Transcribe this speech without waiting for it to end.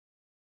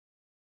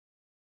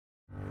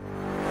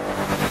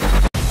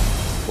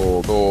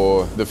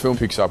Thor. The film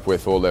picks up where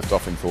Thor left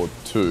off in Thor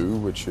 2,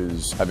 which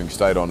is having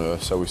stayed on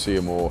Earth, so we see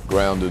a more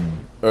grounded,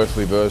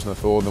 earthly version of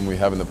Thor than we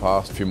have in the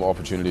past. A few more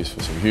opportunities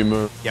for some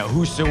humor. Yeah,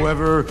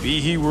 whosoever be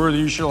he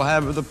worthy shall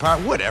have the power.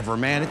 Whatever,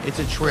 man. It's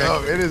a trick.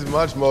 No, it is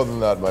much more than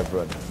that, my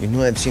friend. You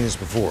know I've seen this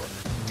before.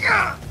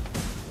 Yeah.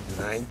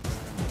 I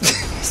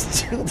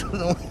still don't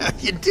know how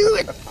you do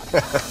it.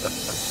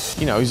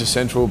 You know, he's a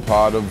central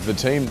part of the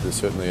team. There's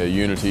certainly a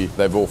unity.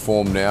 They've all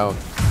formed now.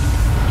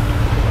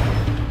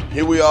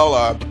 Here we all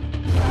are,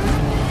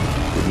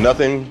 with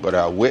nothing but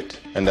our wit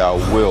and our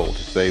will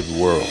to save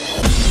the world.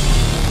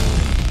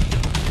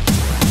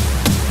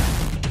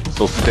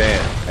 So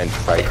stand and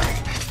fight.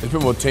 There's a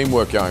bit more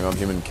teamwork going on.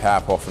 Him and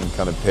Cap often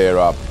kind of pair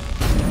up.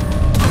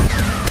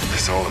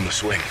 It's all in the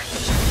swing.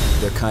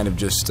 They're kind of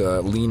just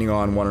leaning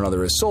on one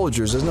another as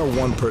soldiers. There's no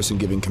one person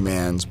giving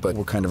commands, but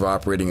we're kind of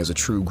operating as a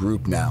true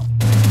group now.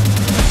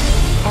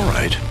 All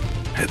right,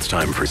 it's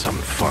time for some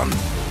fun.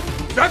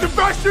 Is that the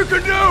best you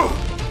can do?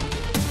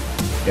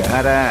 You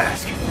had to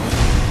ask.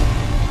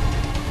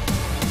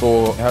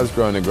 Thor has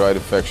grown a great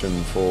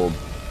affection for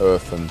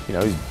Earth, and you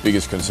know his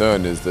biggest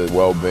concern is the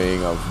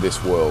well-being of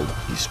this world.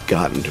 He's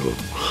gotten to a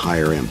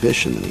higher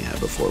ambition than he had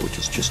before, which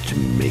is just to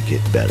make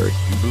it better.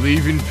 You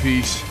believe in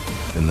peace,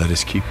 Then let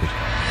us keep it.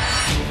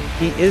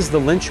 He is the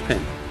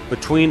linchpin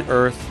between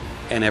Earth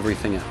and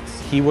everything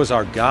else. He was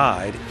our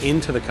guide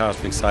into the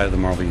cosmic side of the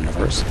Marvel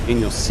Universe. And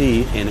you'll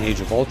see in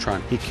Age of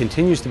Ultron, he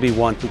continues to be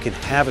one who can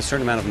have a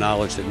certain amount of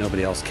knowledge that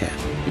nobody else can.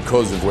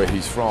 Because of where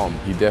he's from,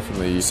 he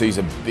definitely sees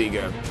a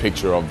bigger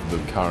picture of the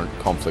current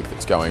conflict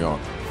that's going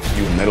on.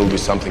 You meddled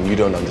with something you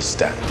don't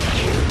understand.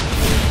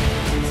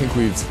 I think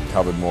we've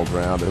covered more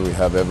ground than we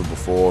have ever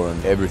before,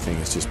 and everything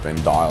has just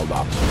been dialed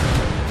up.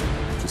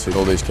 To see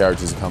all these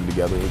characters come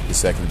together the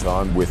second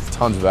time with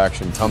tons of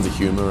action, tons of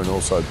humor, and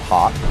also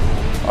heart,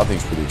 I think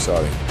it's pretty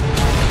exciting.